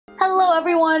Hello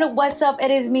everyone, what's up?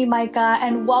 It is me, Micah,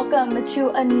 and welcome to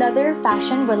another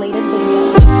fashion-related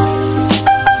video.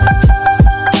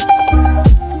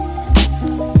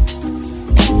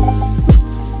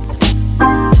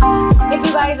 If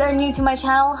you guys are new to my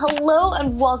channel, hello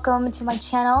and welcome to my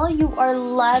channel. You are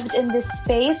loved in this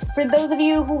space. For those of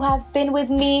you who have been with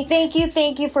me, thank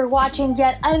you for watching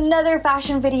yet another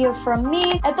fashion video from me.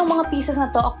 Etong mga pieces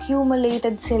na to,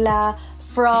 accumulated sila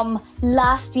from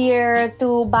last year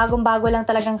to bagong-bago lang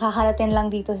talagang kakarating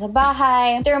lang dito sa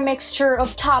bahay. They're a mixture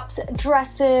of tops,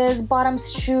 dresses,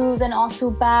 bottoms, shoes, and also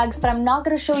bags. But I'm not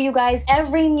gonna show you guys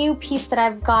every new piece that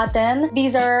I've gotten.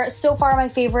 These are so far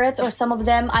my favorites, or some of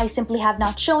them I simply have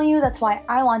not shown you. That's why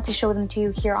I want to show them to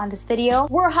you here on this video.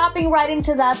 We're hopping right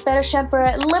into that. Pero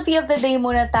syempre, lippy of the day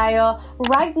muna tayo.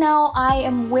 Right now, I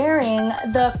am wearing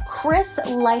the Chris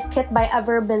Life Kit by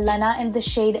Ever Bilena in the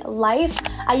shade Life.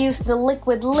 I used the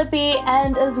liquid lippy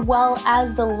and as well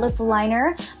as the lip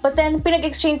liner. But then,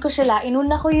 pinag-exchange ko sila.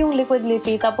 Inuna ko yung liquid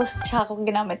lippy, tapos tsaka ko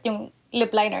ginamit yung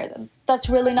lip liner. That's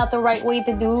really not the right way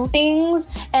to do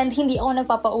things. And hindi ako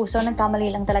nagpapauso,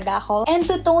 nagkamali lang talaga ako. And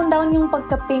to tone down yung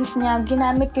pagka-pink niya,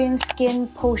 ginamit ko yung Skin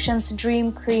Potions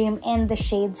Dream Cream in the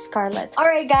shade Scarlet.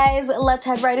 Alright guys, let's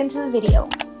head right into the video.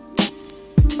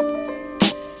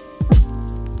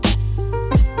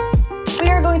 We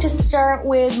are going to start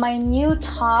with my new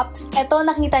tops. Ito,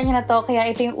 nakita niyo na to, kaya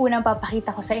ito yung unang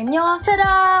papakita ko sa inyo.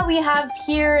 Ta-da! We have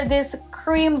here this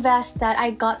cream vest that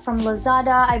I got from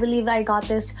Lazada. I believe I got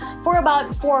this for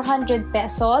about 400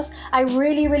 pesos. I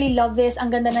really love this.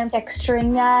 Ang ganda ng texture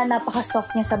niya,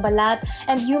 napaka-soft niya sa balat.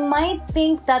 And you might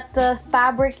think that the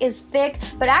fabric is thick,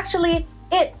 but actually,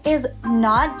 it is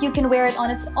not. You can wear it on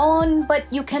its own, but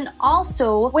you can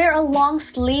also wear a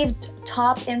long-sleeved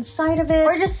top inside of it,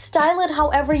 or just style it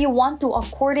however you want to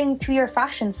according to your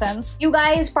fashion sense. You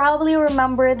guys probably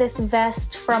remember this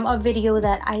vest from a video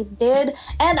that I did,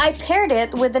 and I paired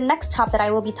it with the next top that I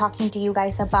will be talking to you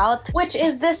guys about, which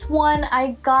is this one.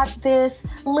 I got this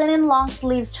linen long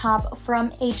sleeves top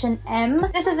from H&M.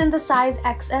 This is in the size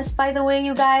XS, by the way,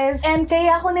 you guys. And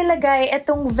kaya ako nilagay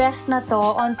itong vest na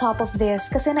to on top of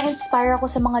this kasi na-inspire ako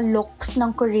sa mga looks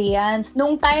ng Koreans.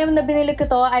 Nung time na binili ko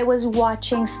to, I was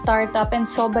watching Startup and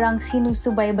sobrang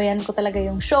sinusubaybayan ko talaga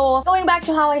yung show. Going back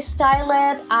to how I style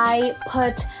it, I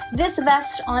put this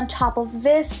vest on top of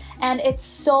this, and it's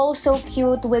so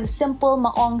cute with simple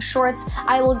maong shorts.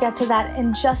 I will get to that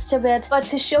in just a bit, but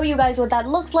to show you guys what that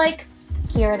looks like,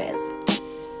 here it is.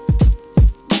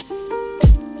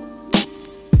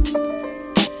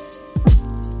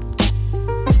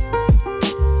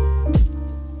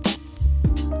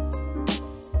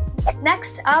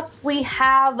 Next up, we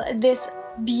have this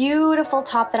beautiful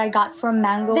top that I got from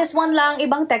Mango. This one lang,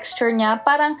 ibang texture niya.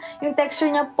 Parang yung texture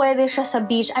niya pwede siya sa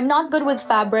beach. I'm not good with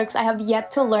fabrics. I have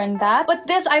yet to learn that. But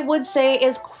this, I would say,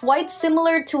 is quite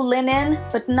similar to linen,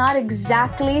 but not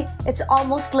exactly. It's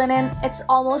almost linen. It's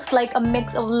almost like a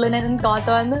mix of linen and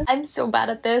cotton. I'm so bad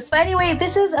at this. But anyway,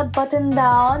 this is a button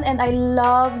down, and I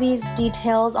love these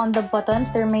details on the buttons.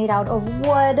 They're made out of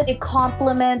wood. They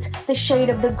complement the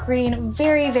shade of the green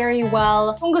very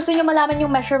well. Kung gusto niyo malaman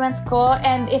yung measurements ko,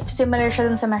 and if similar siya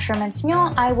dun sa measurements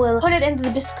nyo, I will put it in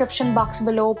the description box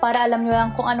below para alam nyo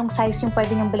lang kung anong size yung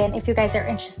pwede nyong bilhin if you guys are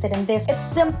interested in this. It's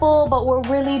simple, but what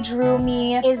really drew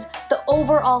me is the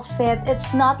overall fit.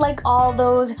 It's not like all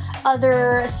those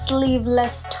other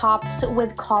sleeveless tops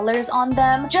with collars on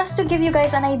them. Just to give you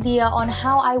guys an idea on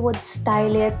how I would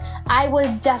style it, I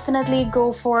would definitely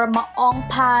go for maong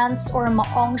pants or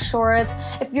maong shorts.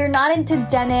 If you're not into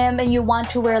denim and you want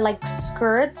to wear like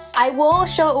skirts, I will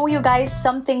show you guys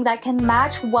something that can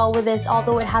match well with this,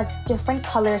 although it has different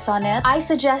colors on it. I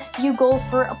suggest you go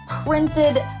for a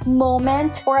printed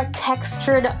moment or a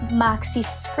textured maxi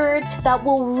skirt that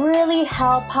will really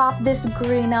help pop this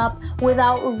green up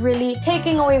without really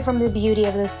taking away from the beauty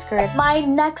of this skirt. My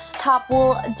next top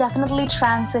will definitely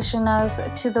transition us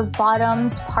to the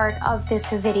bottoms part of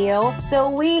this video. So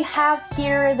we have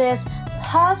here this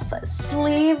puff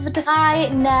sleeved high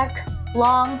neck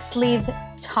long sleeve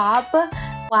top.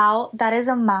 Wow, that is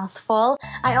a mouthful.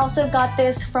 I also got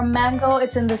this from Mango.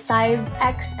 It's in the size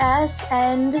XS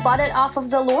and bought it off of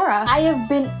Zalora. I have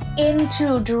been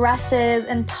into dresses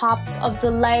and tops of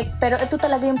the like, pero ito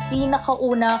talaga yung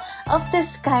pinakauna of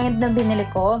this kind na binili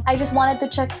ko. I just wanted to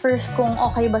check first kung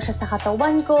okay ba siya sa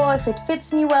katawan ko, if it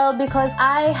fits me well, because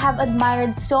I have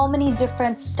admired so many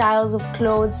different styles of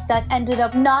clothes that ended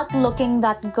up not looking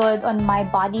that good on my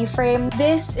body frame.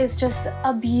 This is just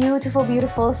a beautiful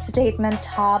statement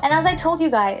top. And as I told you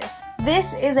guys,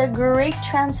 this is a great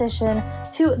transition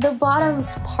to the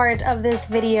bottoms part of this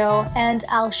video, and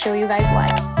I'll show you guys why.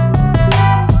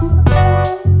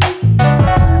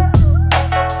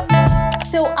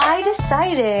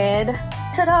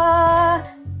 ta-da!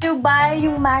 To buy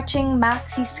yung matching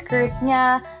maxi skirt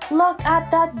niya. Look at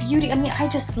that beauty. I mean, I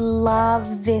just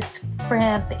love this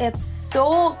print. It's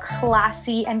so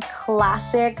classy and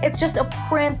classic. It's just a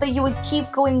print that you would keep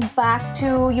going back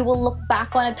to. You will look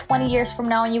back on it 20 years from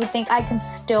now and you would think, I can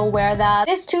still wear that.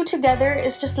 These two together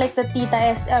is just like the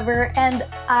titaest ever, and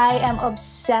I am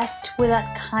obsessed with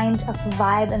that kind of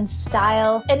vibe and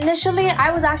style. Initially,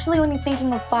 I was actually only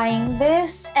thinking of buying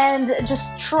this and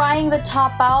just trying the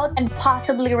top out and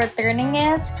possibly returning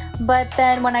it, but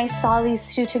then when I saw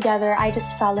these two together, I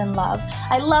just fell in love.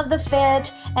 I love the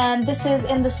fit, and this is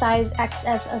in the size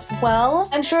XS as well.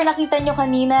 I'm sure nakita nyo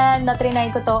kanina na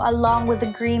trinay ko to along with the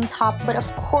green top, but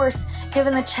of course,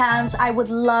 given the chance, I would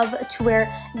love to wear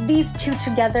these two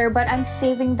together, but I'm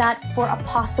saving that for a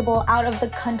possible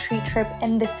out-of-the-country trip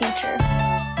in the future.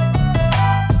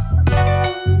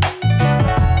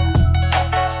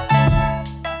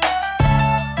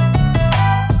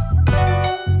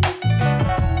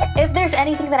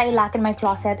 Anything that I lack in my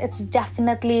closet, it's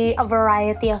definitely a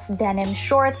variety of denim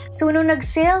shorts. So nung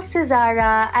nag-sale si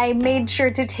Zara, I made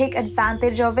sure to take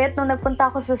advantage of it. Nung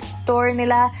nagpunta ako sa store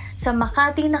nila sa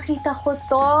Makati, nakita ko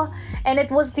to, and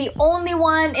it was the only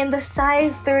one in the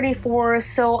size 34,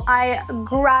 so I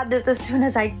grabbed it as soon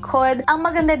as I could. Ang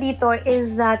maganda dito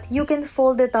is that you can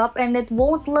fold it up and it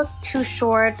won't look too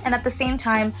short, and at the same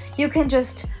time, you can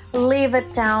just leave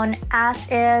it down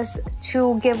as is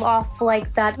to give off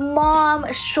like that mom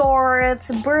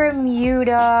shorts,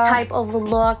 Bermuda type of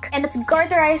look. And it's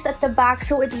garterized at the back,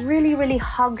 so it really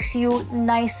hugs you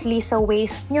nicely sa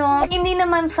waist nyo. Hindi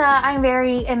naman sa I'm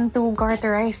very into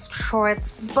garterized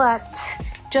shorts, but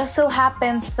just so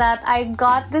happens that I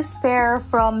got this pair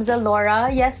from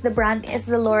Zalora. Yes, the brand is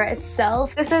Zalora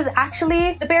itself. This is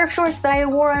actually the pair of shorts that I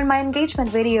wore in my engagement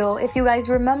video, if you guys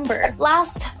remember.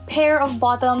 Last pair of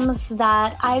bottoms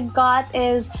that I got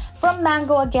is from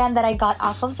Mango again, that I got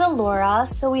off of Zalora.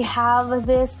 So we have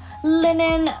this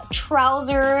linen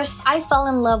trousers. I fell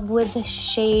in love with the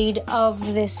shade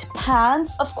of this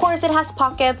pants. Of course, it has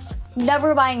pockets.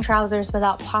 Never buying trousers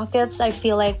without pockets. I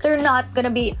feel like they're not gonna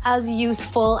be as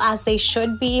useful as they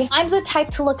should be. I'm the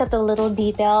type to look at the little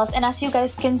details, and as you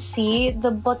guys can see,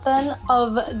 the button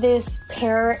of this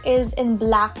pair is in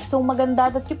black. So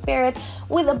maganda that you pair it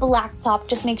with a black top.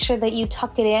 Just make sure that you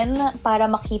tuck it in para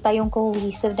makita yung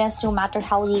cohesiveness no matter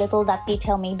how little that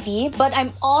detail may be. But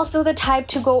I'm also the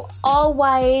type to go all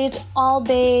white, all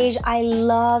beige. I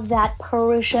love that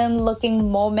Parisian looking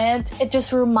moment. It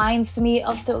just reminds me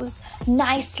of those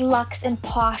nice luxe and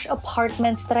posh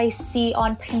apartments that I see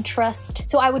on Pinterest.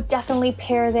 So I would definitely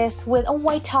pair this with a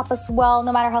white top as well,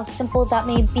 no matter how simple that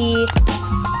may be.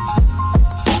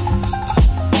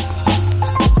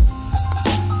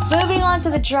 Moving on to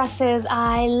the dresses,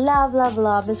 I love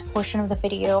this portion of the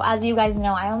video. As you guys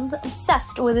know, I am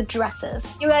obsessed with the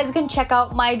dresses. You guys can check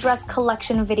out my dress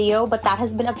collection video, but that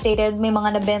has been updated. May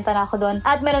mga nabenta na ako doon.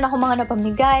 At meron ako mga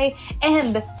napamigay.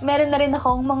 And meron na rin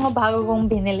akong mga bago kong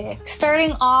binili.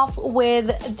 Starting off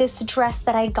with this dress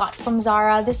that I got from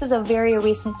Zara. This is a very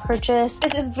recent purchase.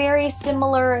 This is very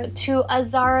similar to a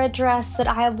Zara dress that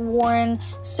I have worn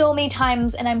so many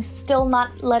times and I'm still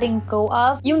not letting go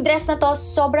of. Yung dress na to,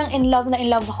 sobrang in love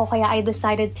ako, kaya I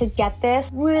decided to get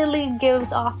this. Really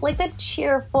gives off like the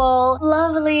cheerful,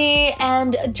 lovely,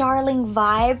 and darling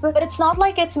vibe. But it's not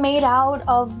like it's made out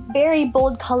of very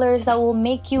bold colors that will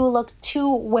make you look too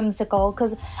whimsical,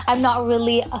 because I'm not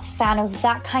really a fan of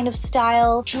that kind of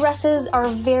style. Dresses are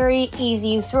very easy.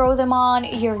 You throw them on,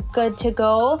 you're good to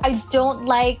go. I don't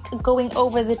like going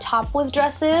over the top with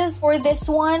dresses. For this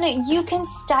one, you can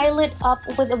style it up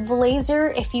with a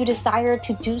blazer if you desire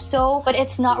to do so, but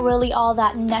it's not really all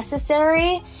that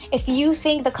necessary. If you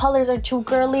think the colors are too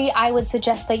girly, I would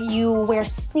suggest that you wear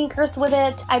sneakers with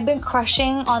it. I've been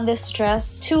crushing on this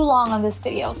dress too long on this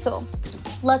video, so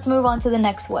let's move on to the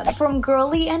next one. From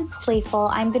girly and playful,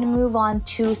 I'm gonna move on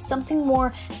to something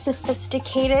more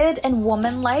sophisticated and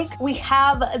woman-like. We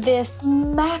have this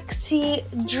maxi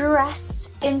dress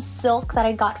in silk that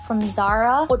I got from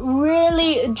Zara. What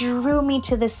really drew me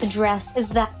to this dress is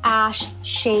the ash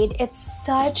shade. It's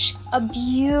such a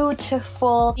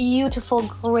beautiful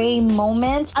gray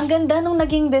moment. Ang ganda nung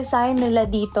naging design nila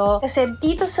dito. Kasi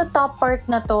dito sa top part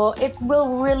na to, it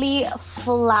will really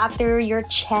flatter your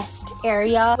chest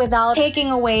area without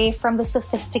taking away from the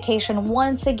sophistication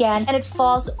once again. And it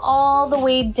falls all the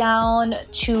way down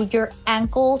to your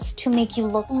ankles to make you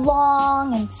look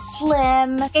long and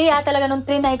slim. Kaya talaga nung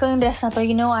trinay ko yung dress na to,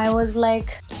 you know, I was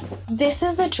like, this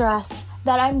is the dress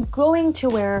that I'm going to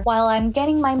wear while I'm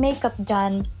getting my makeup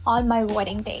done on my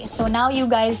wedding day. So now you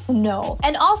guys know.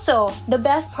 And also, the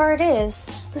best part is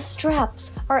the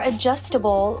straps are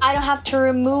adjustable. I don't have to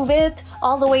remove it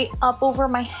all the way up over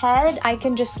my head. I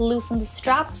can just loosen the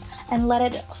straps and let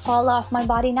it fall off my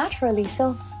body naturally.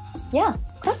 So yeah,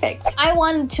 perfect. I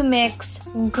wanted to mix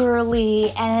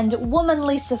girly and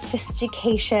womanly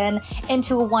sophistication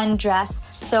into one dress,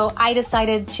 so I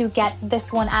decided to get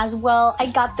this one as well. I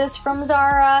got this from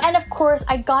Zara, and of course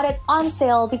I got it on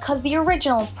sale because the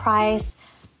original price...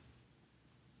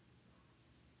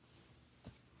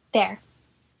 There.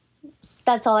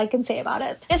 That's all I can say about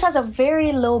it. This has a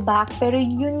very low back, pero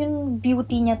yun yung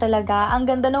beauty niya talaga. Ang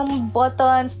ganda ng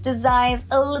buttons, designs,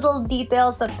 little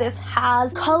details that this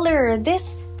has. Color,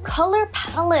 this color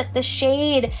palette, the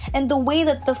shade, and the way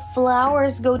that the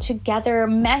flowers go together,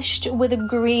 meshed with the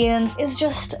greens, is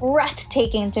just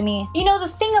breathtaking to me. You know, the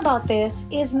thing about this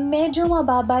is medyo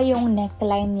mababa yung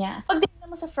neckline niya. Pag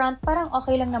mo sa front, parang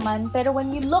okay lang naman. Pero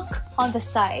when you look on the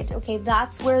side, okay,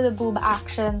 that's where the boob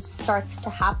action starts to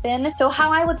happen. So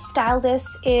how I would style this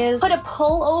is put a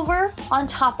pullover on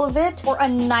top of it or a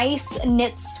nice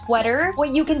knit sweater.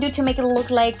 What you can do to make it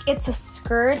look like it's a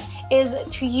skirt is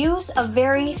to use a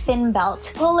very thin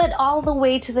belt. Pull it all the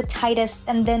way to the tightest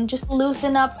and then just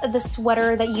loosen up the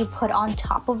sweater that you put on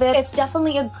top of it. It's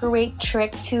definitely a great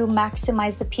trick to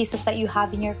maximize the pieces that you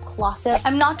have in your closet.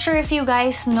 I'm not sure if you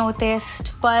guys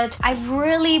noticed, but I've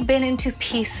really been into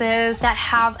pieces that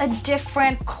have a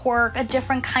different quirk, a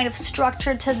different kind of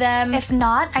structure to them. If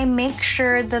not, I make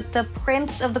sure that the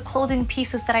prints of the clothing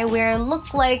pieces that I wear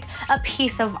look like a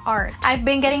piece of art. I've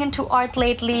been getting into art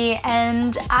lately,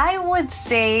 and I would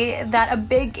say that a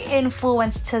big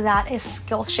influence to that is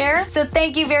Skillshare. So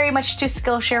thank you very much to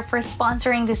Skillshare for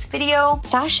sponsoring this video.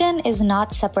 Fashion is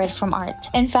not separate from art.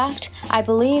 In fact, I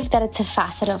believe that it's a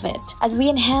facet of it. As we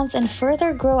enhance and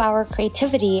further grow our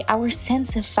creativity, our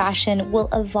sense of fashion will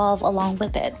evolve along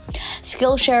with it.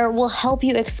 Skillshare will help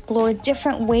you explore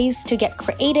different ways to get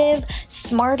creative,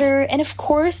 smarter, and of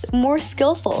course, more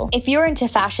skillful. If you're into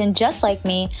fashion just like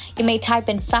me, you may type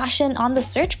in fashion on the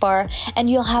search bar and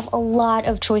you'll have a lot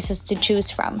of choices to choose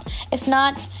from. If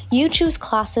not, you choose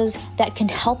classes that can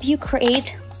help you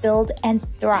create, build, and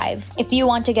thrive. If you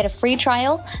want to get a free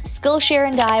trial, Skillshare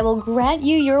and I will grant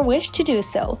you your wish to do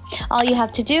so. All you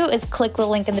have to do is click the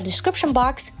link in the description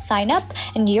box, sign up,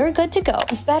 and you're good to go.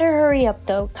 Better hurry up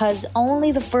though, because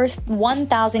only the first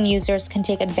 1,000 users can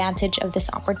take advantage of this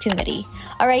opportunity.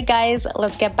 Alright guys,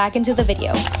 let's get back into the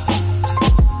video.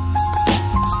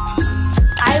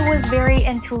 I was very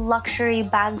into luxury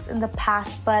bags in the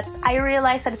past, but I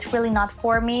realized that it's really not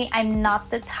for me. I'm not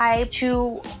the type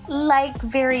to like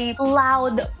very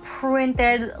loud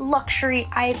printed luxury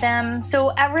items. So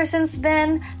ever since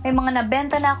then, may mga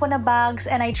nabenta na ako na bags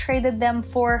and I traded them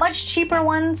for much cheaper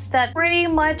ones that pretty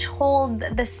much hold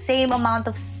the same amount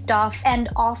of stuff and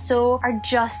also are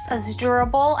just as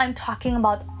durable. I'm talking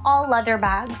about all leather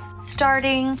bags,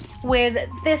 starting with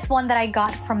this one that I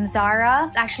got from Zara.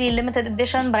 It's actually limited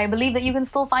edition, but I believe that you can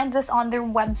still find this on their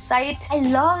website. I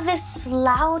love this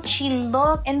slouchy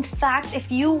look. In fact,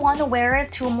 if you want to wear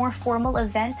it to a more formal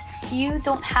event, you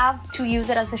don't have to use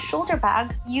it as a shoulder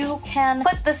bag. You can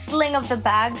put the sling of the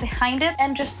bag behind it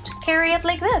and just carry it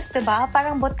like this, diba?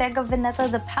 Parang Bottega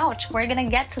Veneta the pouch. We're gonna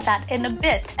get to that in a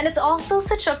bit. And it's also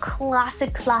such a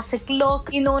classic look.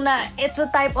 You know na it's a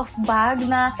type of bag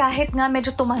na kahit nga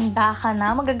medyo tumanda ka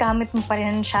na, magagamit mo pa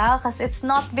rin siya kasi it's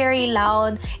not very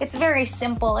loud. It's very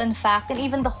simple, in fact, and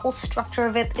even the whole structure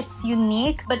of it, it's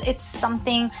unique, but it's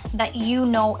something that you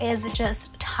know is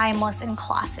just timeless and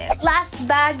classic. Last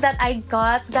bag that I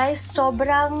got, guys,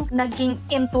 sobrang naging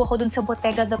into ako dun sa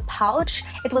Bottega the pouch.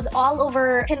 It was all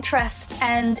over Pinterest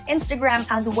and Instagram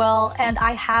as well, and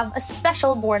I have a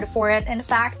special board for it, in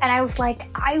fact, and I was like,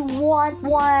 I want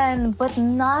one, but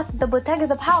not the Bottega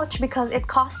the pouch because it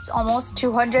costs almost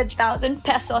 200,000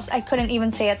 pesos. I couldn't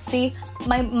even say it. See,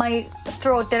 my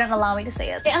throat didn't allow me to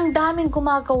say it. Ang daming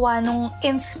gumagawa nung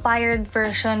inspired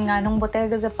version nga nung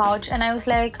Bottega the pouch, and I was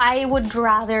like, I would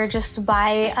rather just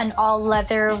buy an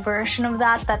all-leather version of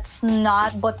that that's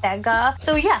not Bottega.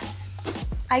 So yes,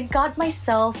 I got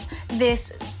myself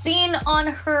this Seen on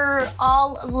Her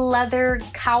all-leather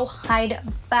cowhide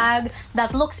bag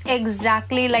that looks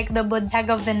exactly like the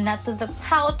Bottega Veneta the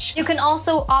pouch. You can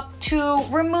also opt to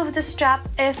remove the strap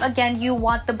if, again, you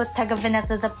want the Bottega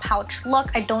Veneta the pouch look.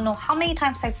 I don't know how many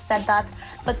times I've said that,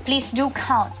 but please do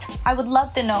count. I would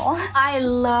love to know. I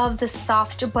love the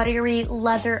soft, buttery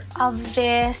leather of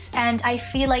this, and I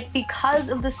feel like because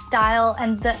of the style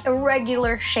and the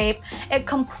irregular shape, it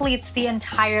completes the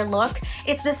entire look.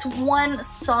 It's this one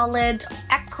solid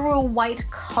ecru white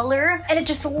color, and it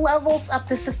just levels up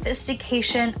the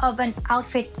sophistication of an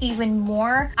outfit even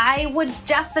more. I would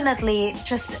definitely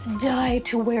just die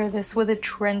to wear this with a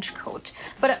trench coat,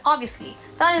 but obviously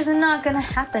that is not gonna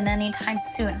happen anytime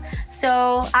soon.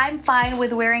 So I'm fine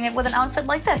with wearing it with an outfit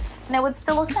like this, and it would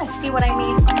still look nice. See what I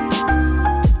mean?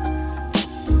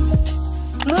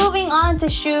 Moving on to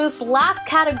shoes, last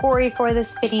category for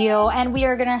this video, and we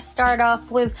are gonna start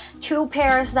off with two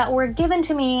pairs that were given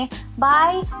to me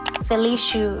by Philly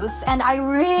Shoes, and I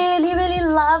really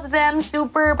love them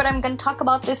super, but I'm gonna talk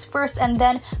about this first and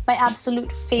then my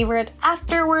absolute favorite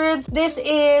afterwards. This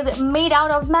is made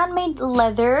out of man-made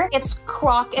leather. It's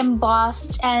croc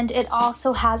embossed and it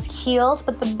also has heels,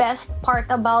 but the best part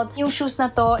about yung shoes na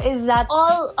to is that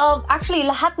actually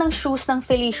lahat ng shoes ng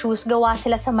Philly Shoes gawa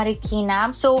sila sa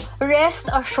Marikina. So rest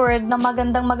assured na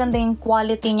maganda yung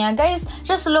quality niya. Guys,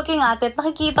 just looking at it,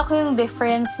 nakikita ko yung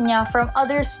difference niya from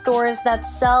other stores that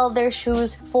sell their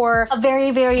shoes for a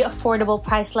very affordable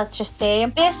price, let's just say.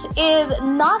 This is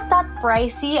not that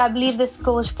pricey. I believe this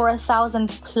goes for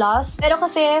 1,000 plus. Pero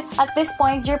kasi at this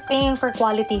point, you're paying for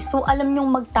quality. So alam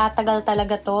nyong magtatagal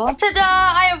talaga to. Tada!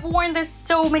 I have worn this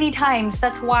so many times.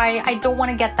 That's why I don't want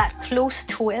to get that close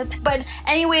to it. But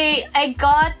anyway, I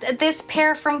got this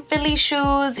pair from Philly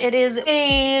Shoes. It is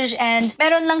beige and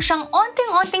meron lang siyang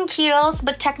onting heels,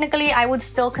 but technically I would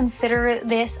still consider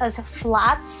this as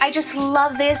flats. I just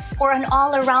love this for an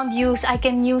all-around use. I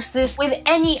can use this with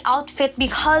any outfit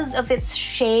because of its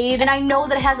shade, and I know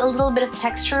that it has a little bit of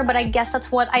texture, but I guess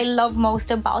that's what I love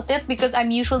most about it because I'm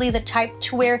usually the type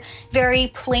to wear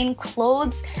very plain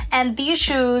clothes, and these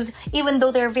shoes, even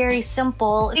though they're very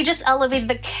simple, they just elevate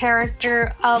the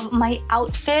character of my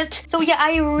outfit. So yeah,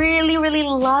 I really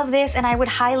love this, and I would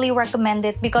highly recommend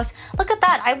it because look at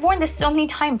that. I've worn this so many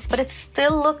times, but it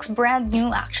still looks brand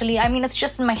new actually. I mean, it's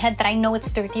just in my head that I know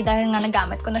it's dirty dahil nga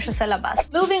nagamit ko na siya sa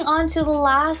labas. Moving on to the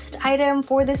last item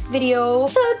for this video.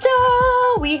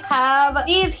 Ta-da! We have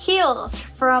these heels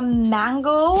from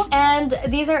Mango, and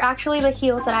these are actually the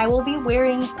heels that I will be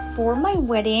wearing for my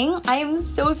wedding. I am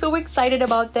so excited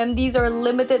about them. These are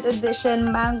limited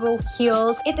edition Mango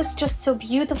heels. It is just so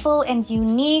beautiful and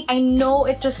unique. I know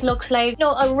it just looks like, you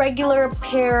know, a regular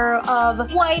pair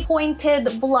of white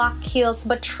pointed block heels,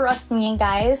 but trust me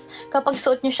guys, kapag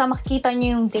suot nyo siya, makikita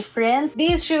nyo yung difference.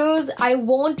 These shoes, I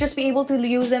won't just be able to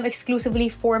use them exclusively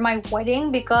for my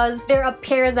wedding because they're a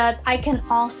pair that I can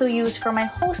also use for my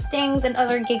hostings and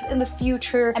other gigs in the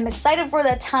future. I'm excited for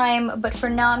that time, but for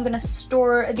now I'm gonna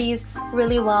store these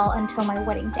really well until my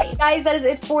wedding day. Guys, that is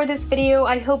it for this video.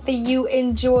 I hope that you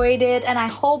enjoyed it, and I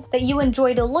hope that you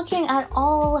enjoyed looking at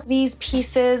all these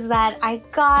pieces that I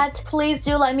got. Please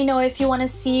do let me know if you want to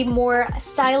see more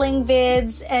styling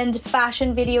vids and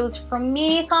fashion videos from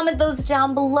me. Comment those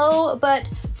down below, but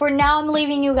for now I'm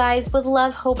leaving you guys with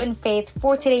love, hope, and faith.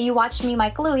 For today, you watched me,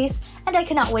 Micah, Louisse, and I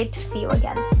cannot wait to see you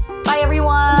again. Bye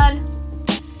everyone!